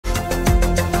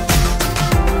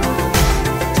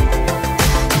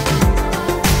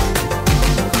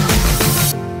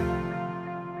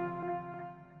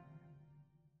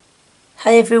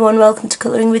Hi everyone, welcome to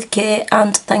Colouring with Kay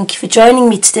and thank you for joining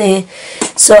me today.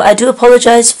 So I do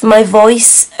apologise for my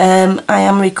voice. I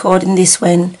am recording this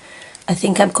when I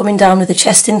think I'm coming down with a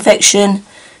chest infection,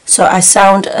 so I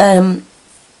sound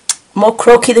more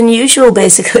croaky than usual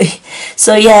basically.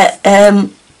 So yeah,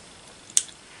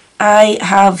 I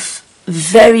have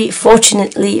very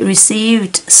fortunately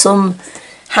received some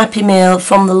happy mail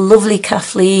from the lovely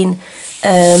Kathleen,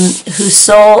 who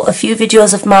saw a few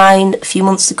videos of mine a few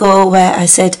months ago where I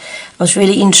said I was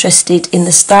really interested in the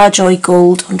Starjoy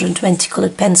Gold 120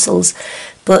 coloured pencils,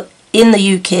 but in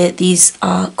the UK these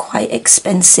are quite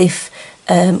expensive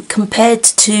compared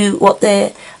to what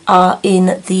they are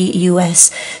in the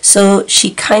US. So she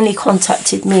kindly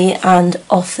contacted me and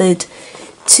offered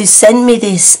to send me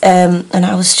this, and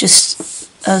I was just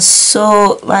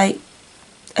so like,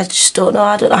 I don't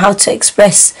know how to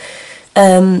express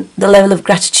the level of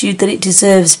gratitude that it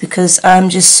deserves, because I'm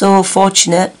just so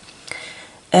fortunate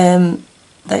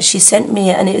that she sent me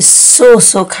it, and it was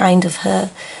so kind of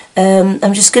her.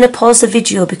 I'm just going to pause the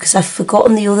video because I've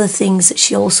forgotten the other things that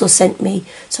she also sent me,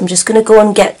 so I'm just going to go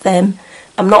and get them.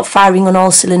 I'm not firing on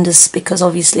all cylinders because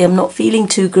obviously I'm not feeling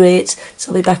too great,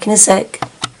 so I'll be back in a sec.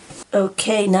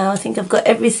 Okay, now I think I've got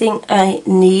everything I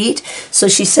need. So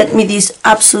she sent me these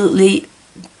absolutely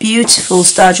beautiful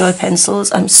Starjoy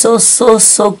pencils. I'm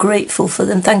so grateful for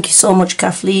them. Thank you so much,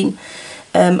 Kathleen.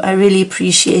 I really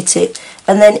appreciate it.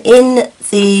 And then in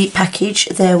the package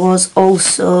there was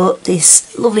also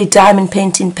this lovely diamond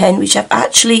painting pen, which I've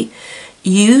actually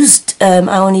used.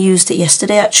 I only used it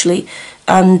yesterday actually,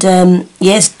 and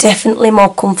yes, definitely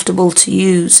more comfortable to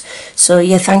use. So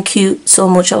yeah, thank you so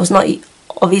much. I was not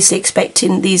obviously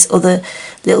expecting these other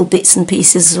little bits and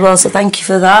pieces as well, so thank you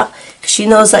for that. She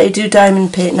knows that I do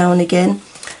diamond paint now and again.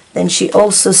 Then she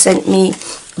also sent me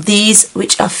these,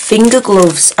 which are finger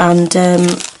gloves, and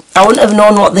I wouldn't have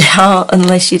known what they are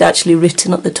unless she'd actually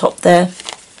written at the top there.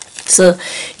 So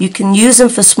you can use them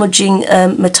for smudging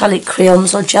metallic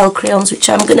crayons or gel crayons, which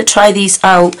I'm going to try these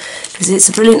out because it's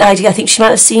a brilliant idea. I think she might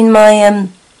have seen my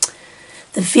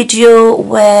the video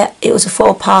where it was a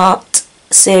 4-part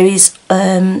series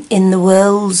in the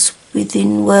Worlds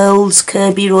Within Worlds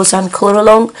Kirby Roseanne colour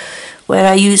along, where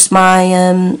I used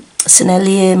my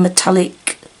Sennelier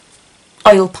metallic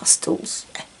oil pastels.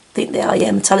 I think they are,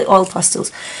 yeah, metallic oil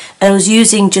pastels, and I was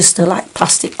using just a like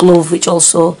plastic glove which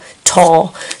also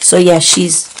tore. So yeah,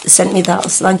 she's sent me that,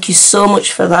 so thank you so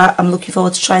much for that. I'm looking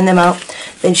forward to trying them out.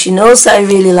 Then she knows that I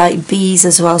really like bees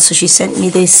as well, so she sent me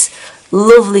this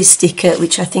lovely sticker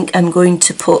which I think I'm going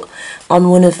to put on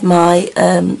one of my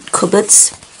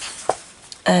cupboards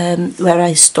where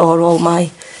I store all my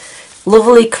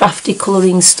lovely crafty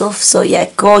colouring stuff. So yeah,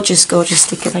 gorgeous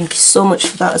sticker. Thank you so much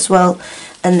for that as well.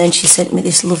 And then she sent me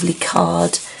this lovely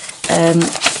card,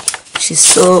 which is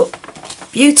so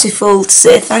beautiful, to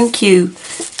say thank you,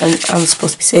 and I'm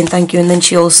supposed to be saying thank you. And then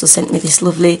she also sent me this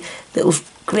lovely little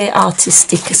great artist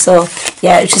sticker. So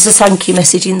yeah, it's just a thank you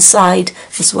message inside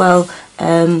as well,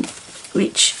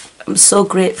 which I'm so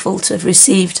grateful to have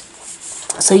received.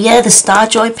 So yeah, the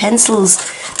Starjoy pencils,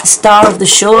 the star of the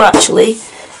show actually,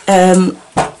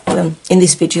 in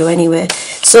this video anyway.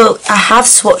 So I have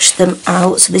swatched them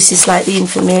out. So this is like the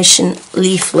information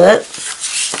leaflet,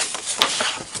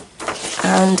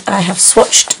 and I have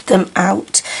swatched them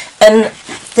out, and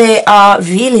they are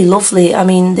really lovely. I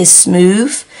mean, they're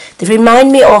smooth. They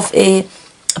remind me of a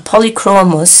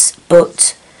Polychromos,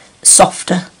 but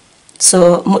softer.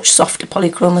 So much softer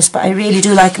Polychromos, but I really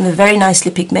do like them. They're very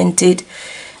nicely pigmented.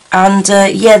 And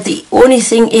yeah, the only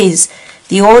thing is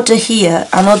the order here,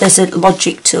 I know there's a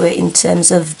logic to it in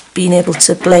terms of being able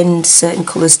to blend certain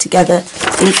colours together.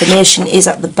 The information is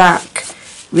at the back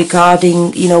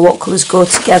regarding, you know, what colours go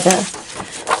together,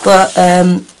 but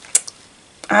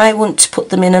I want to put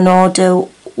them in an order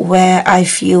where I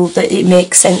feel that it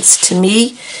makes sense to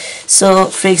me. So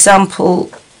for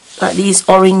example, like these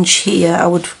orange here, I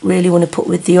would really want to put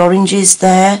with the oranges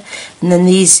there, and then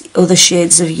these other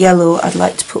shades of yellow I'd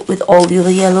like to put with all the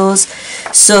other yellows.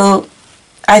 So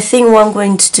I think what I'm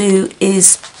going to do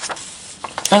is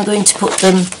I'm going to put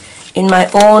them in my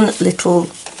own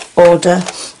little order,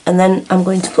 and then I'm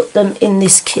going to put them in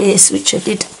this case which I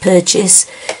did purchase,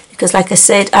 because like I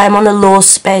said, I'm on a low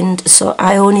spend, so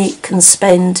I only can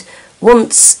spend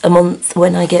once a month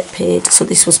when I get paid. So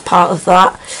this was part of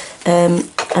that.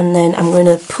 And then I'm going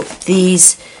to put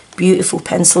these beautiful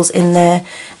pencils in there,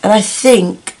 and I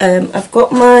think I've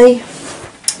got my,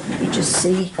 let me just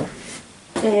see,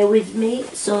 bear with me.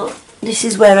 So this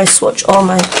is where I swatch all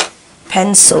my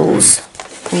pencils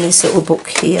in this little book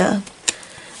here,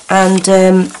 and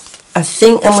I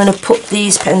think I'm going to put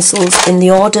these pencils in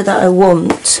the order that I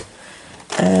want,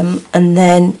 and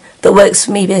then that works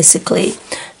for me basically,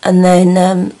 and then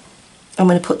I'm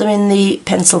going to put them in the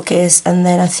pencil case, and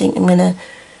then I think I'm going to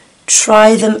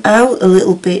try them out a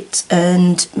little bit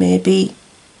and maybe,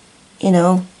 you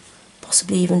know,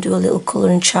 possibly even do a little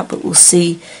colouring chat, but we'll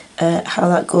see how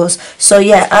that goes. So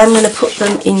yeah, I'm going to put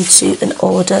them into an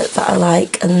order that I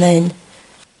like, and then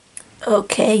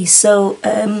okay, so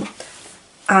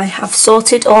I have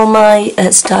sorted all my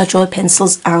Starjoy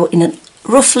pencils out in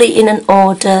roughly in an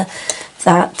order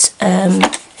that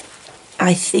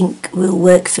I think will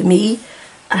work for me.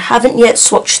 I haven't yet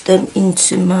swatched them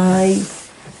into my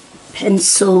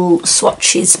pencil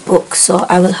swatches book, so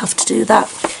I will have to do that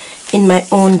in my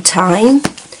own time,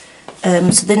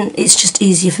 so then it's just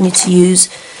easier for me to use.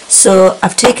 So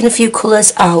I've taken a few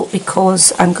colours out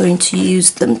because I'm going to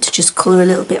use them to just colour a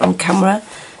little bit on camera,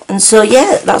 and so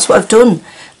yeah, that's what I've done.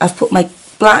 I've put my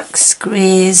blacks,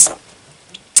 greys,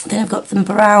 then I've got some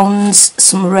browns,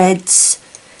 some reds,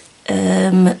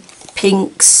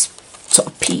 pinks, sort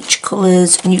of peach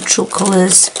colours, neutral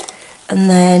colours, and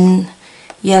then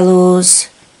yellows,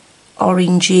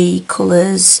 orangey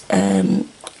colours,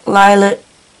 lilac,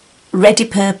 reddy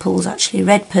purples, actually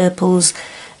red purples,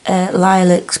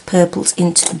 lilacs, purples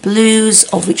into the blues,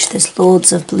 of which there's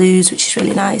loads of blues, which is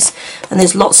really nice, and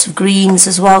there's lots of greens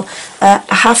as well. I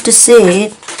have to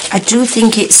say, I do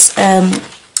think it's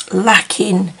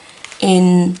lacking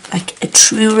in like a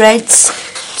true reds.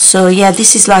 So yeah,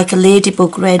 this is like a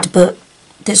ladybug red, but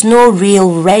there's no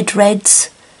real reds.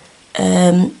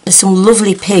 There's some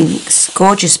lovely pinks,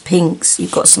 gorgeous pinks.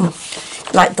 You've got some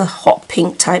like the hot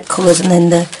pink type colours, and then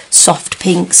the soft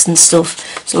pinks and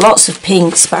stuff. So lots of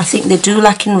pinks, but I think they do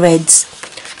lack in reds.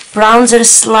 Browns are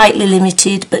slightly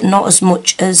limited, but not as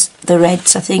much as the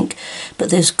reds, I think. But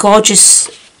there's gorgeous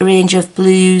range of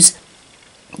blues,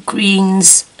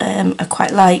 greens I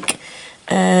quite like.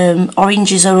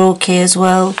 Oranges are okay as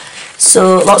well.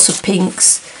 So lots of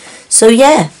pinks. So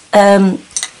yeah,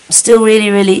 still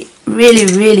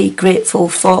really grateful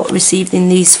for receiving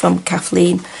these from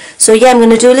Kathleen. So yeah, I'm going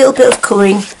to do a little bit of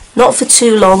colouring, not for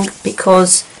too long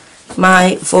because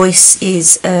my voice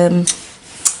is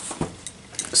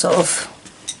sort of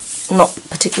not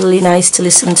particularly nice to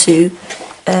listen to.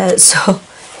 So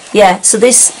yeah, so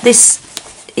this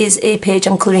is a page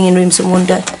I'm colouring in Rooms and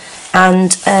Wonder,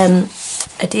 and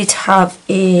I did have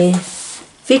a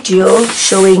video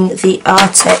showing the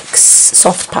Artex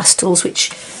soft pastels,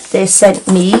 which they sent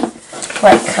me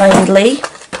quite kindly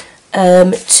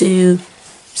to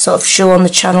sort of show on the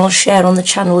channel, share on the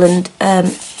channel, and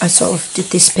I sort of did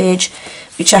this page,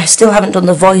 which I still haven't done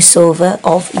the voiceover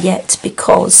of yet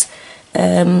because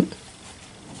of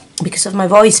my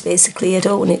voice. Basically, I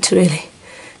don't want it to really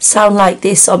sound like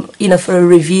this on, you know, for a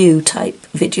review type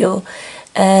video.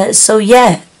 So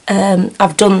yeah,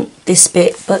 I've done this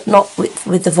bit, but not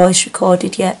with the voice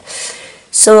recorded yet.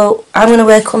 So I'm going to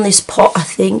work on this pot, I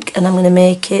think, and I'm going to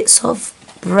make it sort of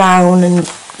brown and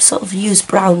sort of use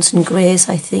browns and greys,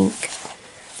 I think.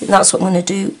 That's what I'm going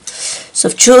to do. So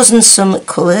I've chosen some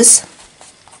colours.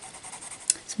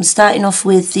 So I'm starting off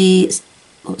with the,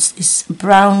 what's this,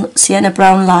 brown, sienna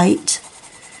brown light.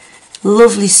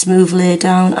 Lovely smooth lay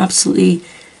down, absolutely,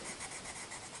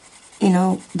 you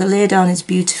know, the lay down is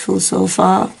beautiful so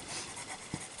far.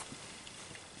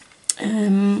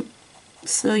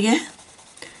 So yeah,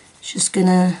 just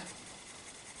gonna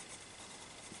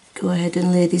go ahead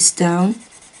and lay this down.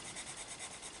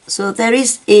 So there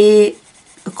is a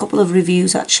couple of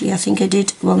reviews actually. I think I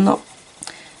did, well, not,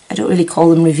 I don't really call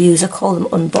them reviews, I call them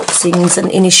unboxings and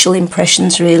initial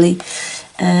impressions really.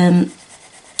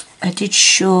 I did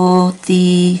show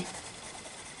the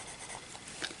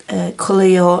Colour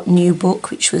Your New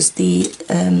Book, which was the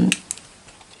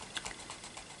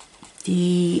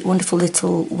Wonderful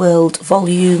Little World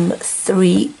Volume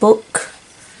 3 book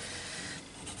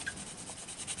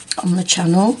on the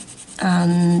channel,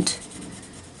 and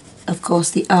of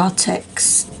course the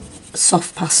Artex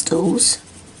soft pastels.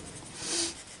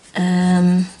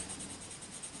 And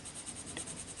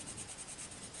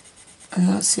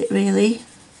that's it really,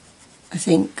 I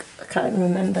think. I can't even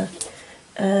remember.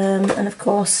 And of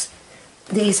course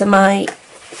these are my,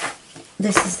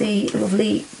 this is the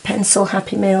lovely pencil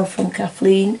Happy Mail from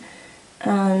Kathleen,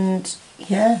 and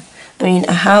yeah, I mean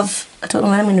I don't know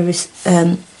when I'm going to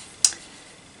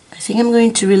I think I'm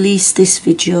going to release this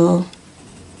video,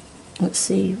 let's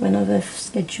see, when I've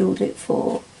scheduled it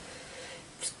for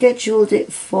the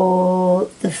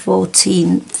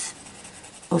 14th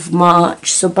of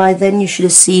March, so by then you should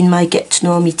have seen my Get to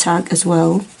Know Me tag as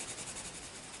well,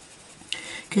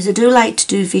 because I do like to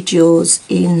do videos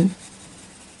in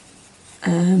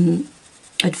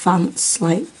advance,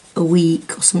 like a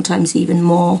week or sometimes even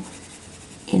more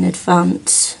in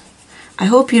advance. I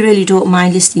hope you really don't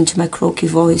mind listening to my croaky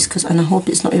voice, and I hope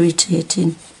it's not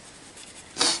irritating.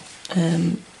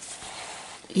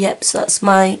 Yep, so that's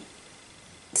my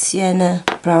Sienna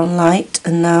Brown Light,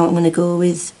 and now I'm going to go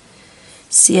with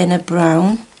Sienna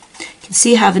Brown. You can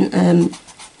see I haven't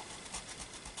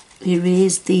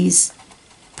erased these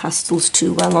pastels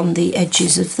too well on the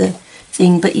edges of the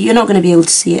thing, but you're not going to be able to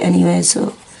see it anyway,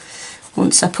 so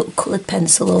once I put coloured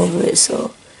pencil over it,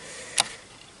 so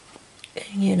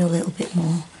getting in a little bit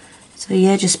more. So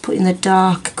yeah, just putting the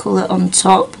dark colour on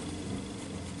top.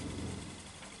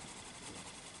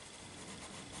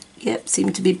 Yep,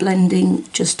 seem to be blending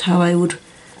just how I would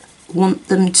want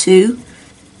them to.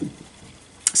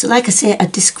 So like I say, I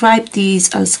described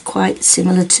these as quite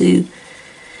similar to,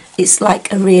 it's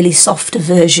like a really softer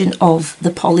version of the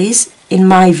Polly's, in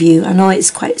my view. I know it's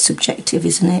quite subjective,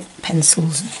 isn't it?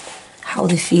 Pencils, and how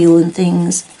they feel and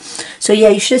things. So yeah,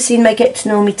 you should have seen my Get to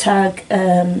Know Me tag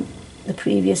the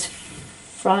previous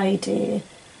Friday.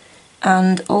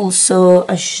 And also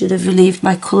I should have released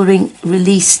my colouring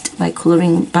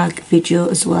bag video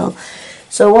as well.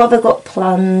 So what have I got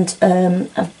planned? I'm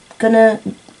gonna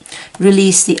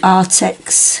release the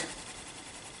Artex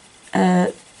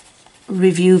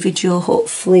review video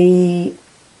hopefully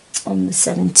on the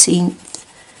 17th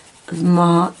of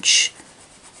March,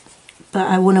 but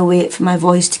I want to wait for my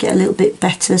voice to get a little bit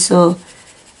better so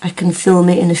I can film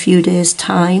it in a few days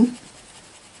time,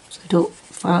 so I don't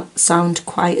sound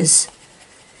quite as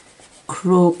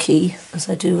croaky as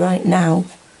I do right now.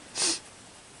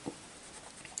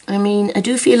 I mean, I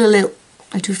do feel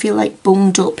like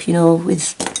bunged up, you know,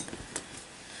 with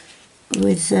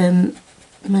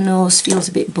my nose feels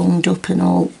a bit bunged up and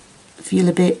all. I feel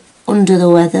a bit under the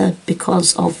weather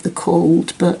because of the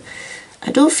cold, but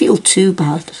I don't feel too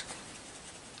bad.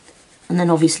 And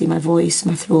then obviously my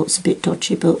throat's a bit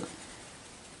dodgy, but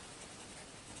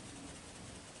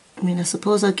I mean, I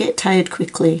suppose I'll get tired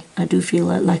quickly. I do feel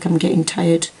like I'm getting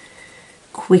tired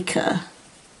quicker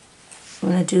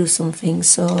when I do something.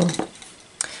 So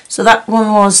that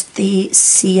one was the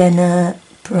Sienna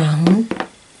Brown.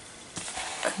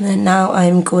 And then now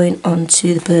I'm going on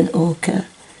to the Burnt Ochre.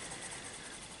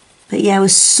 But yeah, I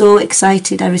was so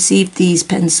excited. I received these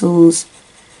pencils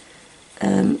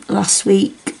last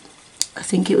week. I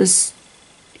think it was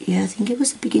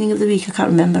the beginning of the week. I can't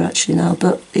remember actually now,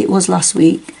 but it was last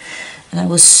week. And I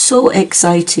was so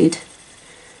excited.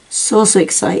 So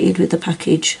excited with the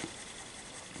package,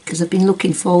 because I've been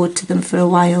looking forward to them for a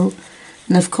while.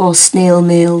 And of course, snail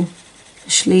mail,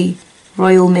 especially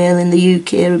Royal Mail in the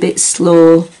UK, are a bit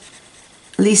slow.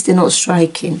 At least they're not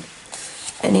striking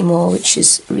anymore, which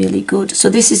is really good. So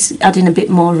this is adding a bit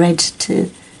more red to...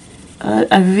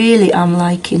 I really am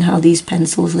liking how these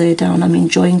pencils lay down. I'm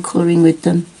enjoying colouring with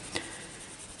them.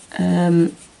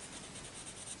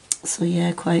 So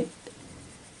yeah,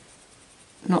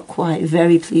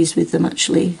 very pleased with them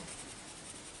actually.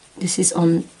 This is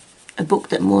on a book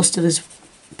that most of us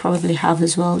probably have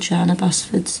as well, Johanna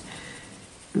Basford's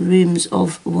Rooms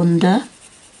of Wonder.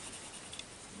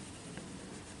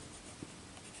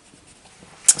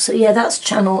 So yeah, that's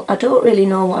channel. I don't really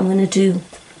know what I'm going to do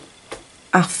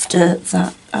after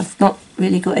that. I've not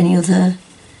really got any other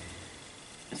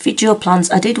video plans.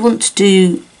 I did want to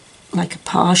do like a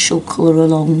partial colour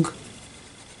along,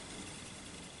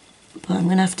 but I'm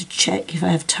going to have to check if I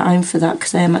have time for that,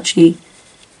 because I am actually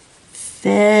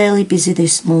fairly busy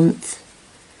this month,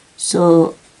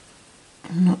 so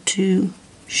I'm not too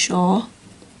sure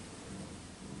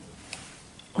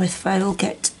if I will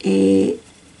get a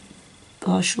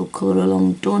partial colour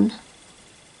along done.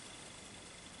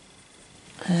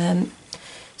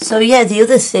 So yeah, the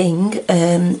other thing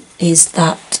is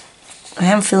that I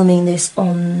am filming this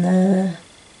on the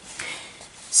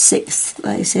 6th,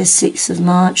 like I say, 6th of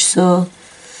March, so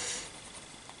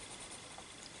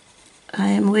I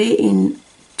am waiting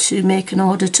to make an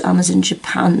order to Amazon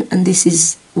Japan, and this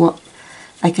is what,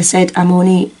 like I said, I'm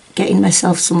only getting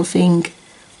myself something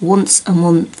once a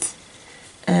month.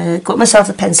 Got myself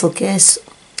a pencil case,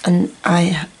 and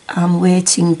I am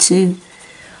waiting to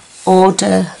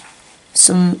order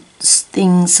some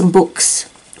books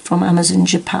from Amazon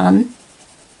Japan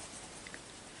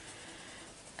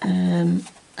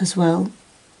as well.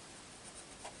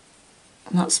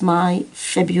 And that's my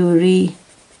February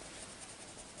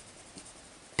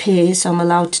pay, so I'm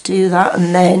allowed to do that,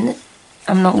 and then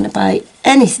I'm not going to buy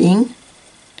anything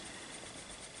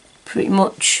pretty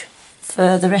much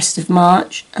for the rest of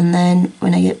March, and then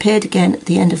when I get paid again at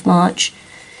the end of March,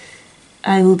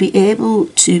 I will be able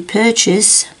to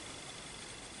purchase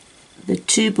the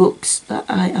two books that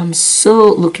I am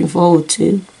so looking forward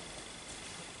to.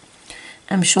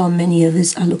 I'm sure many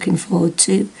others are looking forward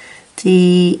to.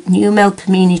 The new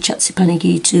Melpomene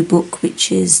Chatzipanaghitu book,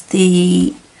 which is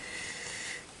the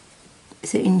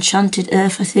Enchanted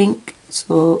Earth, I think.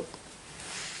 So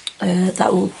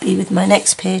that will be with my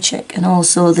next paycheck. And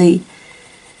also the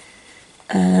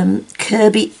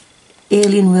Kirby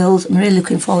Alien World. I'm really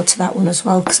looking forward to that one as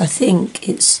well, because I think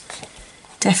it's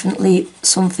definitely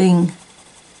something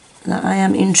that I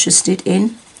am interested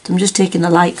in. So I'm just taking the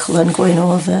light colour and going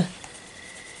over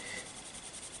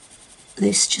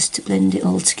this just to blend it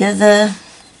all together.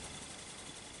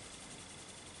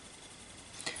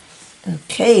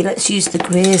 Okay, let's use the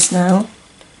greys now.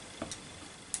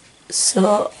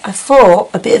 So I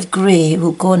thought a bit of grey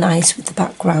will go nice with the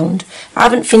background. I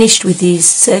haven't finished with these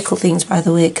circle things, by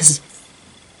the way, because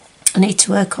I need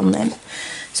to work on them.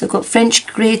 So I've got French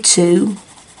Grey 2.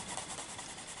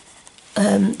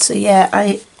 So yeah,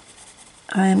 I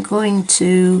am going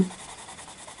to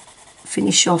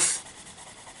finish off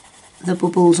the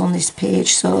bubbles on this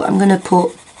page. So I'm going to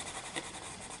put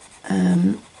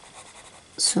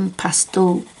some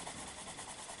pastel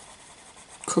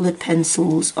coloured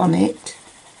pencils on it,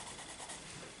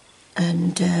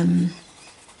 and then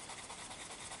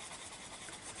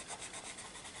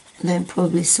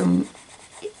probably some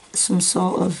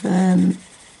sort of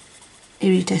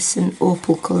iridescent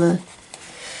opal colour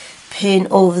paint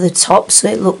over the top, so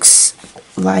it looks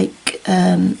like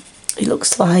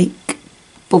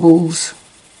bubbles.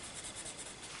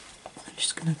 I'm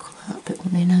just going to colour that bit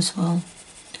one in as well.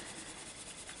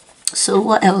 So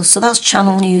what else? So that's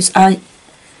channel news. I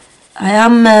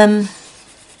am I'm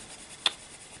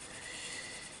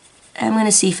going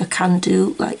to see if I can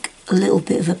do like a little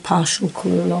bit of a partial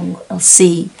colour along. I'll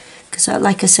see, because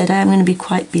like I said, I am going to be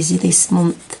quite busy this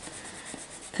month.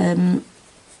 But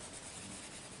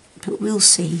we'll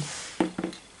see.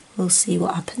 We'll see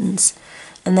what happens.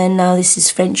 And then now this is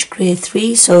French Grey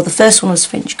 3. So the first one was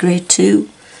French Grey 2.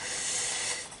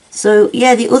 So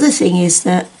yeah, the other thing is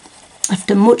that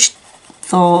after much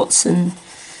thoughts, and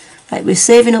like, we're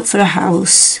saving up for a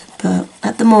house, but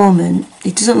at the moment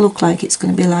it doesn't look like it's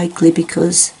going to be likely,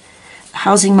 because the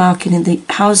housing market in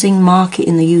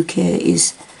the UK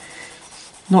is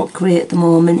not great at the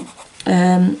moment,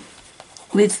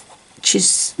 which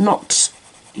is not,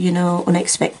 you know,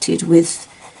 unexpected with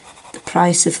the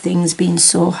price of things being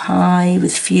so high,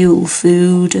 with fuel,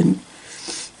 food, and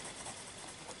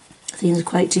things are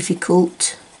quite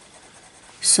difficult.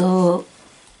 So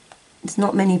there's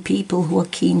not many people who are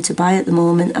keen to buy at the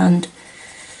moment. And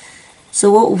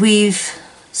so what we've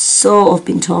sort of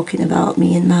been talking about,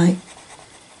 me and my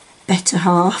better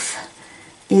half,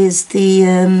 is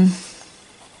the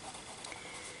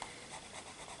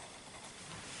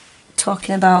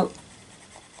talking about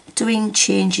doing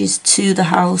changes to the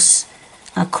house,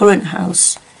 our current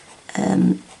house,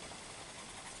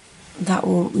 that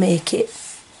will make it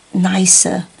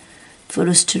nicer for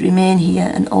us to remain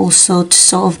here, and also to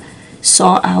sort of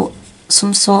sort out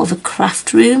some sort of a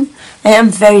craft room. I am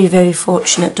very, very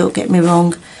fortunate, don't get me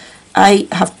wrong. I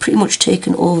have pretty much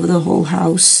taken over the whole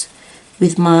house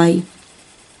with my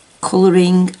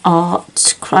colouring,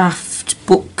 art, craft,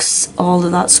 books, all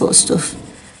of that sort of stuff.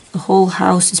 The whole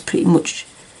house is pretty much,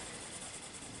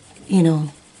 you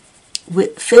know,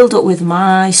 filled up with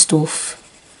my stuff.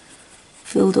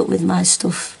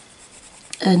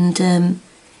 And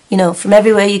you know, from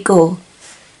everywhere you go,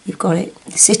 you've got it.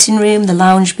 The sitting room, the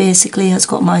lounge basically has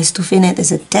got my stuff in it.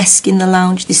 There's a desk in the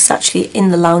lounge. This is actually in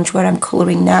the lounge where I'm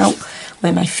colouring now,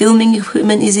 where my filming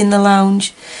equipment is in the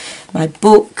lounge. My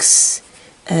books,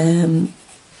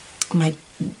 my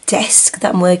desk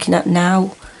that I'm working at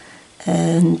now,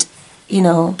 and you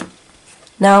know,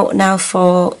 now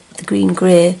for the green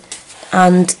grey.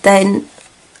 And then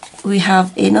we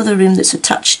have another room that's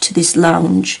attached to this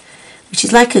lounge, which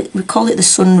is like we call it the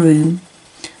sun room,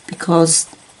 because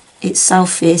it's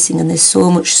south facing and there's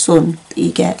so much sun that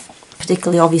you get,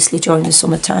 particularly obviously during the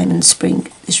summertime and spring.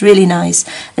 It's really nice.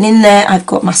 And in there I've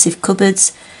got massive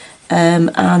cupboards,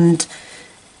 and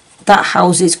that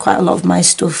houses quite a lot of my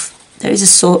stuff. There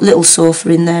is a little sofa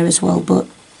in there as well, but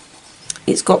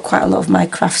it's got quite a lot of my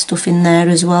craft stuff in there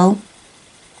as well.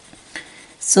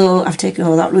 So I've taken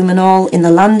all that room, and all in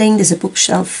the landing there's a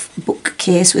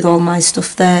bookcase with all my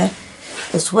stuff there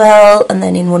as well. And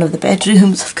then in one of the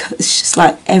bedrooms I've got, it's just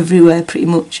like everywhere pretty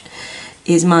much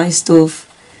is my stuff.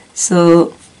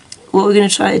 So what we're going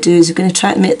to try to do is we're going to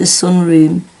try to make the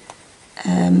sunroom,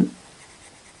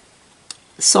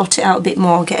 sort it out a bit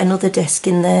more, get another desk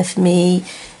in there for me,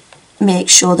 make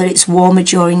sure that it's warmer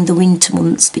during the winter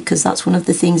months, because that's one of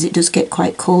the things, it does get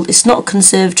quite cold. It's not a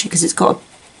conservatory because it's got a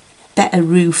better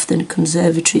roof than a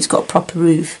conservatory, it's got a proper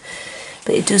roof,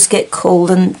 but it does get cold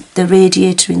and the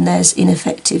radiator in there is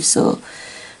ineffective, so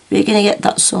we're going to get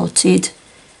that sorted,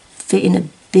 fit in a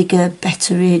bigger,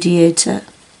 better radiator,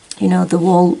 you know, the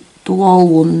wall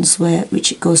ones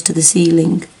which it goes to the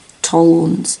ceiling, tall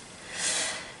ones.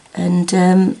 And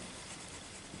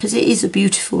because it is a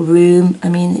beautiful room, I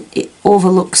mean, it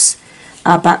overlooks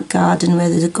our back garden where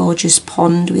there's a gorgeous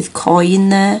pond with koi in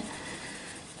there,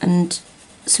 and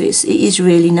so it is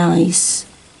really nice.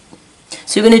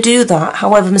 So we're going to do that.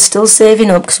 However, I'm still saving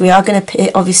up because we are going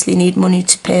to obviously need money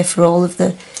to pay for all of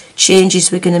the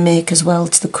changes we're going to make as well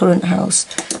to the current house.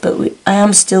 But I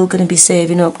am still going to be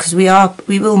saving up because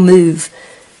we will move,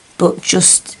 but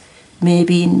just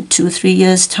maybe in 2 or 3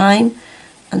 years' time.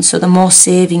 And so the more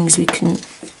savings we can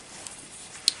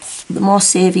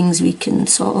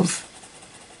sort of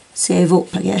save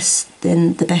up, I guess,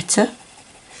 then the better.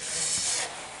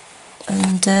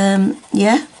 And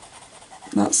yeah,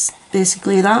 that's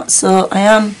basically that. So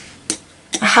I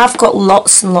have got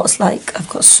lots and lots, like I've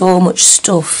got so much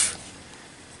stuff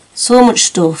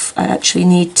I actually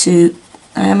need to,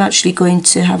 I am actually going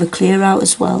to have a clear out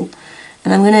as well,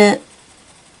 and I'm going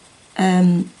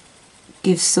to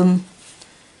give some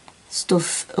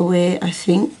stuff away, I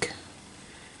think.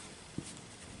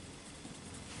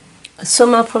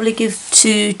 Some I'll probably give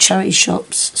to charity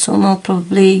shops, some I'll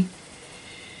probably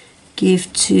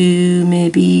give to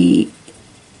maybe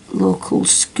local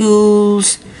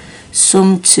schools,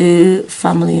 some to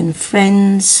family and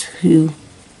friends who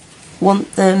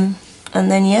want them, and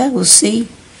then yeah, we'll see.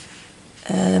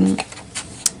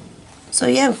 So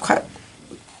yeah,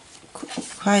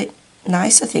 quite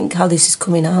nice, I think, how this is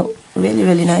coming out. Really,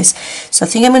 really nice. So I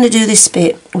think I'm going to do this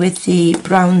bit with the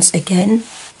browns again.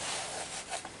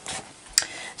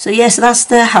 So yeah, so that's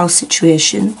the house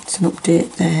situation. It's an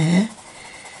update there.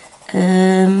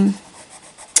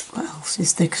 What else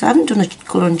is there? Because I haven't done a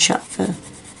colour and chat for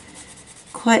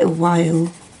quite a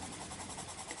while.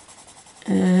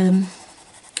 I'm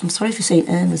sorry for saying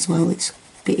as well, it's a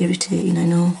bit irritating, I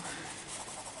know.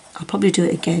 I'll probably do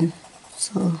it again,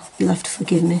 so you'll have to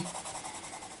forgive me.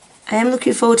 I am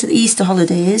looking forward to the Easter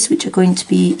holidays, which are going to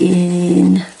be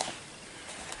in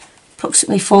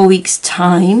approximately 4 weeks'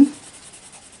 time.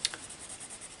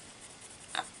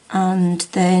 And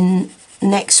then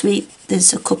next week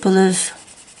there's a couple of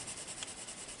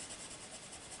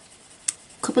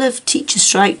teacher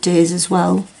strike days as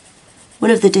well.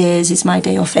 One of the days is my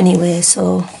day off anyway,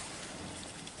 so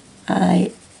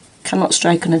I cannot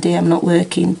strike on a day I'm not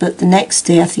working, but the next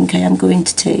day I think I am going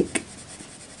to take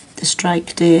the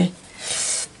strike day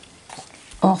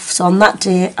off. So on that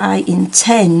day I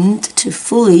intend to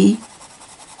fully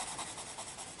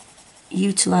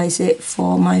utilise it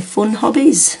for my fun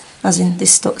hobbies, as in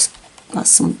this stuff's that's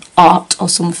some art or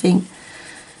something.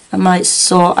 I might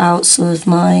sort out some of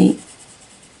my,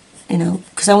 you know,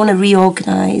 because I want to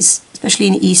reorganise, especially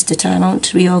in Easter time, I want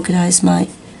to reorganise my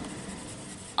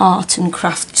art and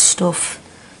craft stuff.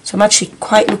 So I'm actually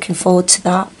quite looking forward to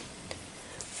that.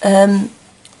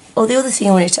 Oh, the other thing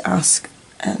I wanted to ask,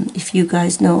 if you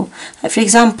guys know, like for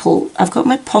example, I've got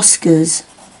my Poscas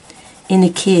in a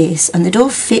case, and they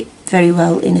don't fit very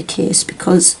well in a case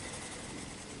because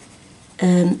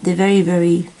they're very,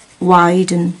 very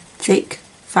wide and thick,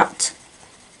 fat.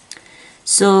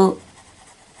 So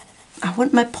I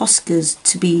want my Poscas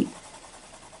to be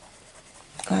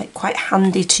like quite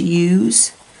handy to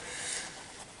use.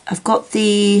 I've got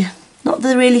not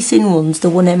the really thin ones, the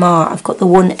 1MR, I've got the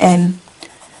 1M,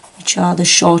 which are the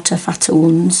shorter, fatter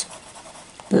ones,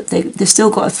 but they've still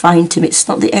got a fine tip. It's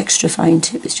not the extra fine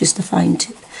tip, it's just the fine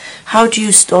tip. How do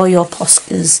you store your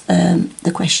Poscas?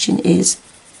 The question is,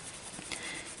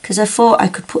 because I thought I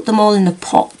could put them all in a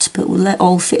pot, but will they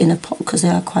all fit in a pot because they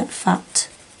are quite fat?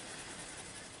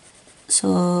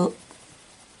 So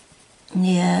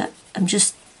yeah, I'm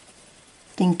just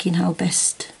thinking how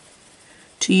best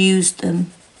to use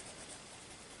them.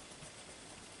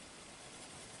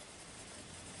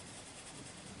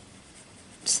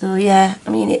 So yeah,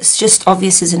 I mean, it's just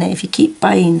obvious, isn't it? If you keep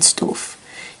buying stuff,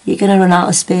 you're going to run out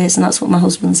of space, and that's what my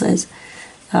husband says,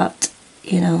 that,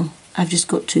 you know, I've just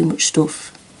got too much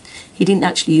stuff. He didn't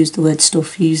actually use the word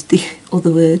stuff, he used the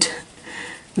other word,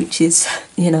 which is,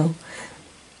 you know,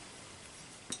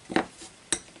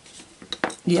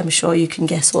 yeah, I'm sure you can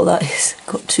guess what that is.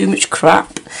 Got too much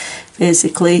crap,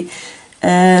 basically.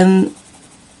 But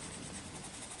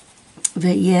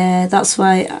yeah, that's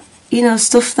why, you know,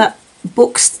 stuff that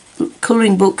books,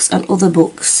 colouring books and other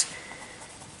books,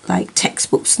 like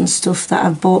textbooks and stuff that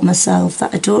I've bought myself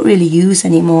that I don't really use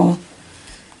anymore.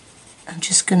 I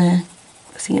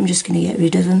think I'm just gonna get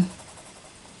rid of them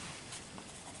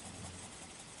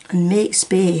and make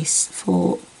space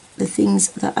for the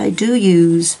things that I do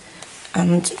use,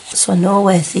 and so I know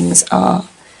where things are.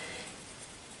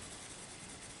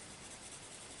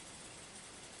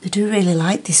 I do really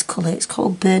like this colour. It's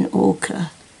called Burnt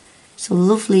Ochre. It's a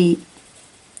lovely,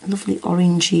 lovely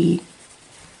orangey.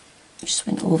 Just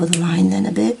went over the line then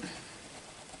a bit.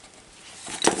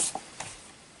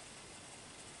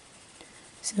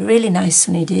 It's a really nice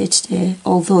sunny day today,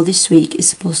 although this week is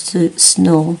supposed to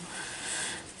snow.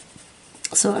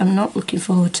 So I'm not looking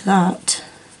forward to that.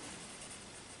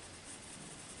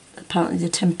 Apparently the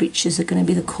temperatures are going to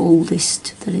be the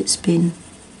coldest that it's been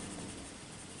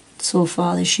so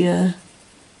far this year,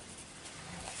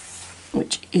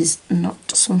 which is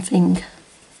not something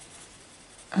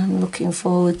I'm looking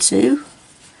forward to,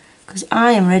 because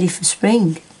I am ready for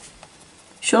spring.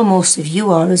 I'm sure most of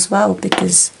you are as well,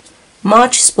 because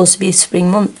March is supposed to be a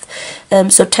spring month.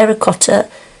 So terracotta,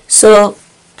 so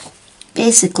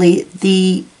basically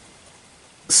the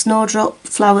snowdrop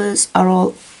flowers are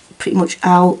all pretty much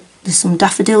out. There's some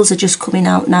daffodils are just coming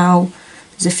out now.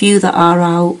 There's a few that are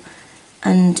out,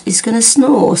 and it's going to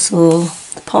snow, so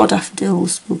the poor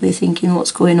daffodils will be thinking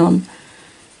what's going on.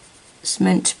 It's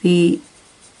meant to be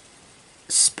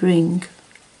spring,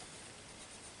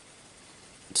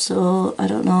 so I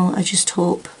don't know. I just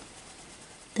hope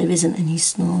there isn't any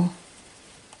snow,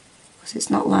 because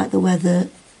it's not like the weather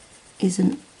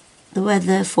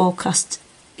forecast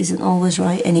isn't always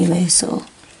right anyway, so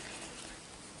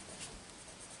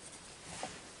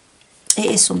it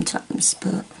is sometimes,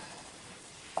 but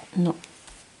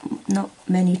not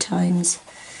many times.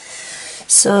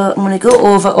 So I'm going to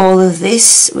go over all of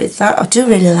this with that. I do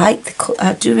really like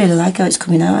how it's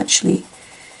coming out actually.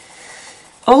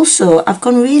 Also, I've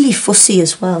gone really fussy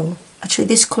as well. Actually,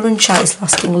 this colouring chat is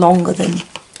lasting longer than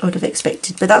I would have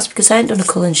expected, but that's because I haven't done a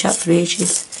colouring chat for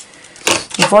ages.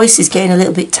 My voice is getting a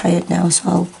little bit tired now,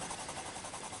 so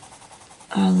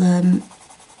I'll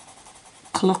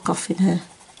clock off in a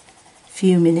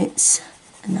few minutes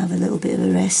and have a little bit of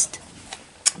a rest.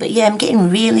 But yeah, I'm getting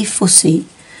really fussy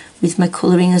with my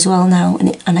colouring as well now,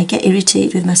 and I get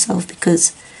irritated with myself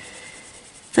because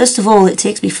first of all it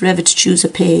takes me forever to choose a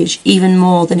page, even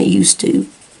more than it used to,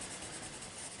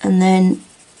 and then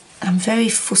I'm very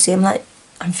fussy. I'm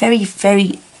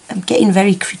getting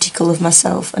very critical of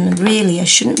myself, and really I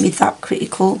shouldn't be that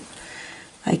critical.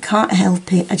 I can't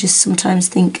help it. I just sometimes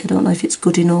think I don't know if it's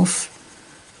good enough,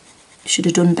 should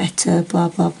have done better, blah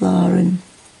blah blah, and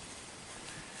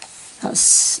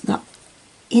that's that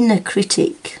inner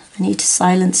critic. I need to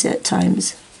silence it at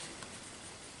times.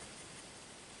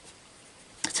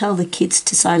 I tell the kids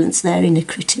to silence their inner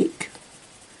critic,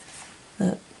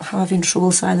 but I'm having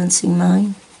trouble silencing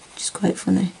mine, which is quite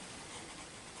funny.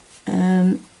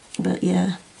 But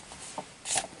yeah,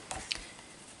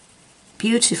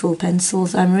 beautiful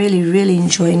pencils. I'm really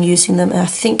enjoying using them, and I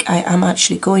think I am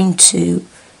actually going to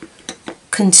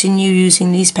continue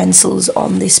using these pencils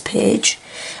on this page.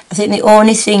 I think the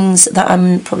only things that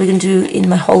I'm probably going to do in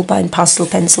my Holbein pastel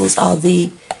pencils are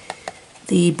the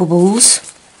bubbles,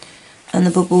 and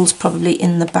the bubbles probably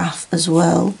in the bath as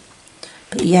well.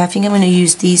 But yeah, I think I'm going to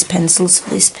use these pencils for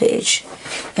this page.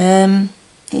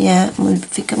 Yeah, I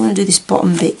think I'm going to do this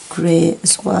bottom bit grey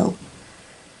as well.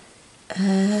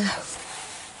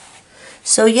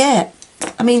 So yeah,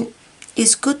 I mean,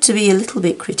 it's good to be a little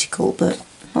bit critical, but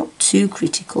not too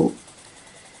critical,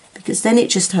 because then it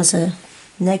just has a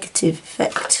negative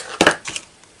effect.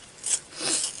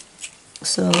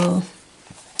 So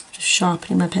just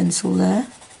sharpening my pencil there.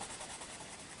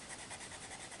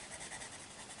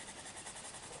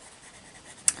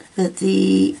 But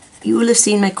you will have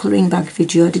seen my colouring bag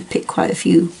video. I did pick quite a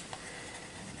few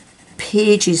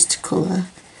pages to colour.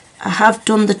 I have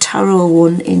done the tarot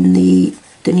one in the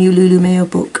new Lulu Mayo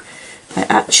book. I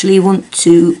actually want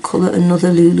to colour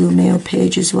another Lulu Mayo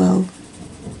page as well.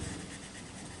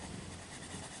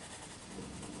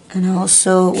 And I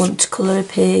also want to colour a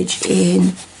page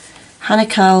in Hannah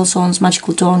Carlson's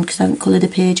Magical Dawn, because I haven't coloured a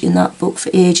page in that book for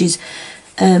ages.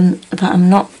 But I'm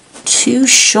not too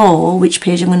sure which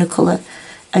page I'm going to colour.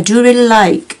 I do really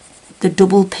like the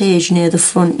double page near the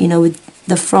front, you know, with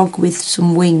the frog with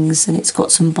some wings, and it's got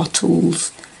some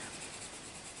bottles,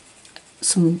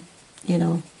 some, you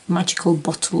know, magical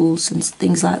bottles and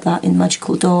things like that in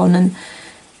Magical Dawn, and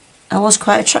I was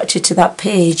quite attracted to that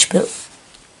page, but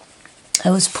I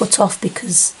was put off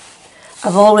because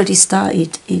I've already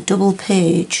started a double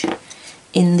page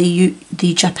in the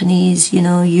Japanese, you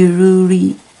know,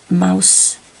 Yururi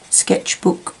mouse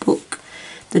sketchbook book,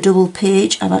 the double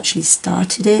page. I've actually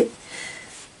started it,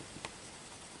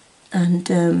 and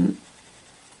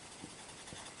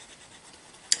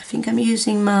I think I'm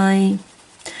using I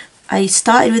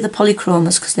started with the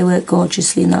polychromas because they work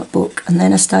gorgeously in that book, and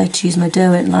then I started to use my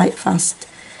Derwent Lightfast,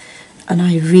 and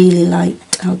I really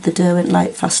liked how the Derwent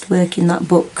Lightfast work in that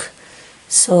book.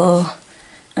 So,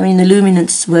 I mean, the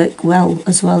luminants work well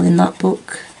as well in that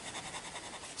book.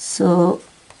 So,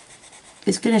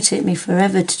 it's going to take me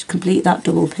forever to complete that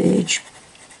double page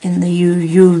in the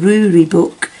Ururi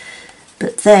book.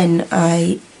 But then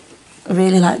I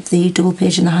really like the double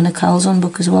page in the Hannah Carlson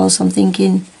book as well. So I'm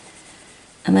thinking,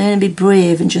 am I going to be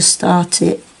brave and just start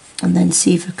it and then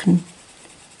see if I can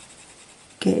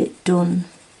get it done?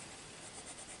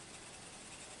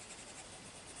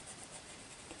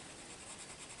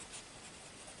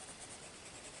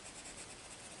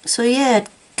 So yeah,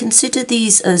 consider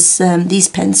these as these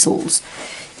pencils.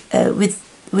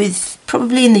 With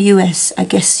probably in the US, I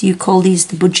guess you call these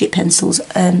the budget pencils,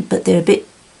 but they're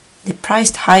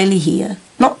priced highly here.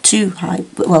 Not too high,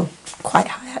 but well, quite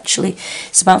high actually.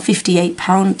 It's about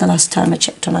 £58 the last time I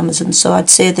checked on Amazon. So I'd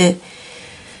say they're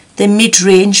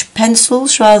mid-range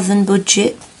pencils rather than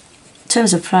budget in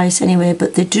terms of price anyway.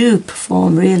 But they do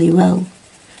perform really well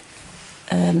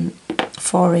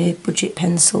for a budget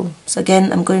pencil. So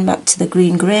again, I'm going back to the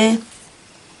green grey.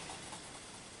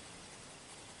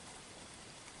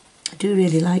 I do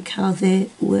really like how they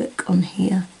work on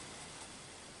here.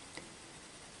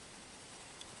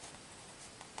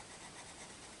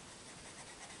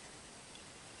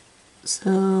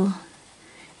 So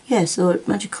yeah, so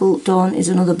Magical Dawn is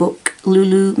another book.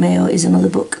 Lulu Mayo is another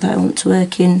book that I want to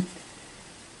work in.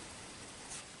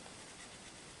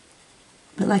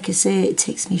 But like I say, it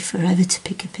takes me forever to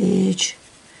pick a page.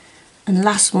 And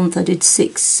last month I did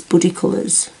 6 buddy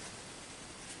colours.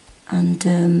 And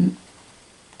in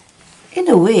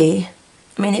a way,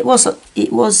 I mean, it was a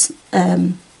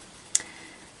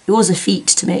feat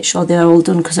to make sure they're all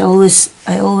done, because I always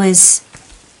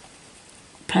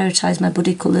prioritise my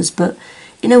buddy colours. But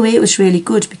in a way, it was really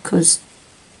good because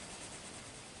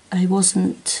I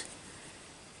wasn't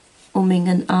umming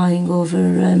and ahhing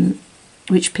over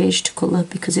which page to colour,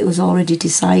 because it was already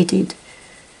decided.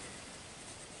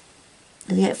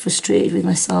 I get frustrated with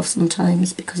myself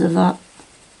sometimes because of that,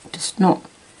 just not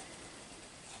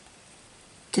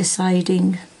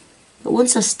deciding. But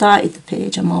once I started the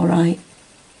page, I'm alright.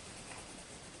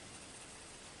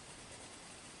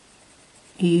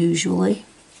 Usually.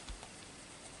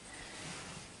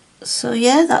 So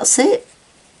yeah, that's it.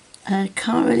 I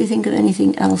can't really think of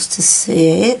anything else to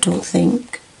say, I don't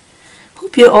think.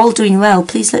 Hope you're all doing well.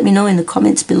 Please let me know in the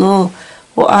comments below.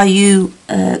 What are you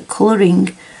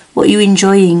colouring? What are you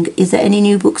enjoying? Is there any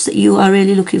new books that you are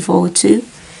really looking forward to?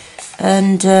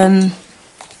 And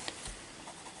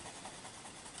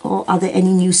or are there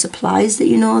any new supplies that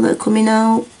you know that are coming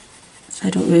out?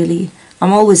 So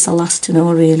I'm always the last to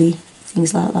know, really,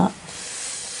 things like that.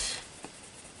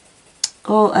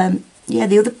 Oh, yeah,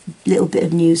 the other little bit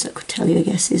of news I could tell you, I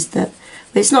guess, is that,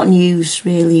 well, it's not news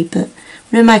really, but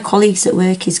one of my colleagues at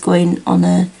work is going on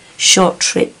a short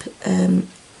trip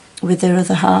with their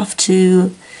other half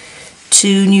to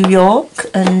New York,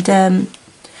 and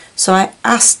so I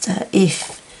asked her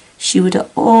if she would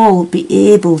at all be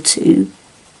able to,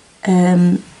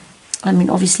 I mean,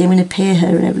 obviously I'm going to pay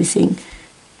her and everything,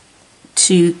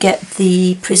 to get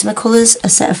the Prismacolors, a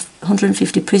set of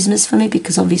 150 Prismas for me,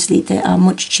 because obviously they are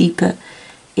much cheaper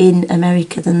in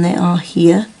America than they are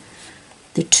here.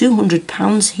 They're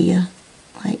 £200 here.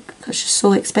 Like, that's just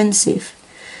so expensive.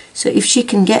 So if she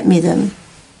can get me them,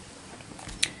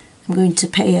 I'm going to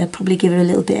pay her, probably give her a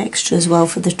little bit extra as well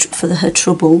for her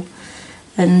trouble.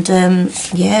 And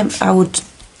yeah, I'm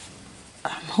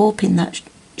hoping that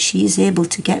she is able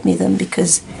to get me them,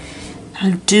 because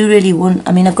I do really want,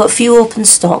 I mean, I've got a few open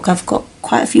stock. I've got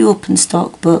quite a few open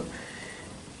stock, but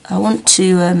I want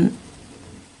to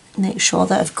make sure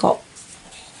that I've got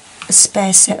a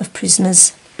spare set of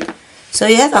Prismas. So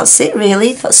yeah, that's it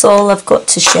really. That's all I've got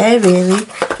to share really.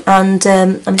 And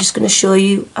I'm just going to show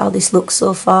you how this looks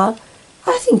so far.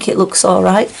 I think it looks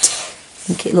alright. I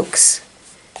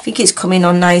think it's coming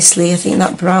on nicely. I think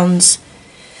that brown's,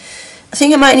 I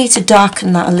think I might need to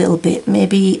darken that a little bit.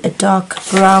 Maybe a dark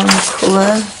brown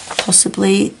colour,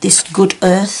 possibly this Good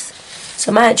Earth.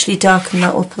 So I might actually darken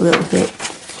that up a little bit,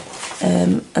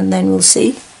 and then we'll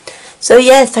see. So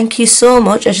yeah, thank you so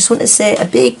much. I just want to say a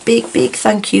big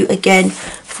thank you again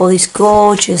for these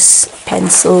gorgeous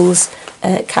pencils,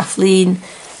 Kathleen.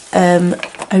 I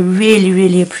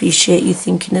really appreciate you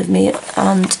thinking of me,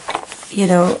 and you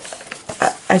know,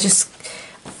 I just,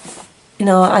 you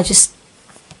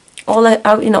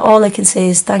know, all I can say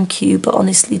is thank you, but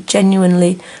honestly,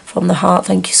 genuinely, from the heart,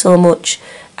 thank you so much.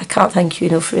 I can't thank you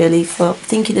enough, really, for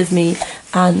thinking of me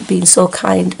and being so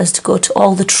kind as to go to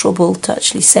all the trouble to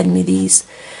actually send me these.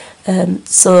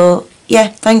 So yeah,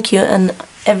 thank you, and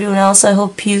everyone else, I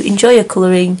hope you enjoy your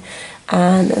colouring,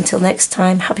 and until next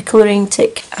time, happy colouring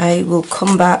tick. I will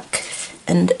come back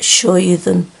and show you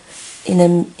them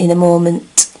in a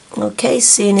moment. Okay,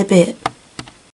 see you in a bit.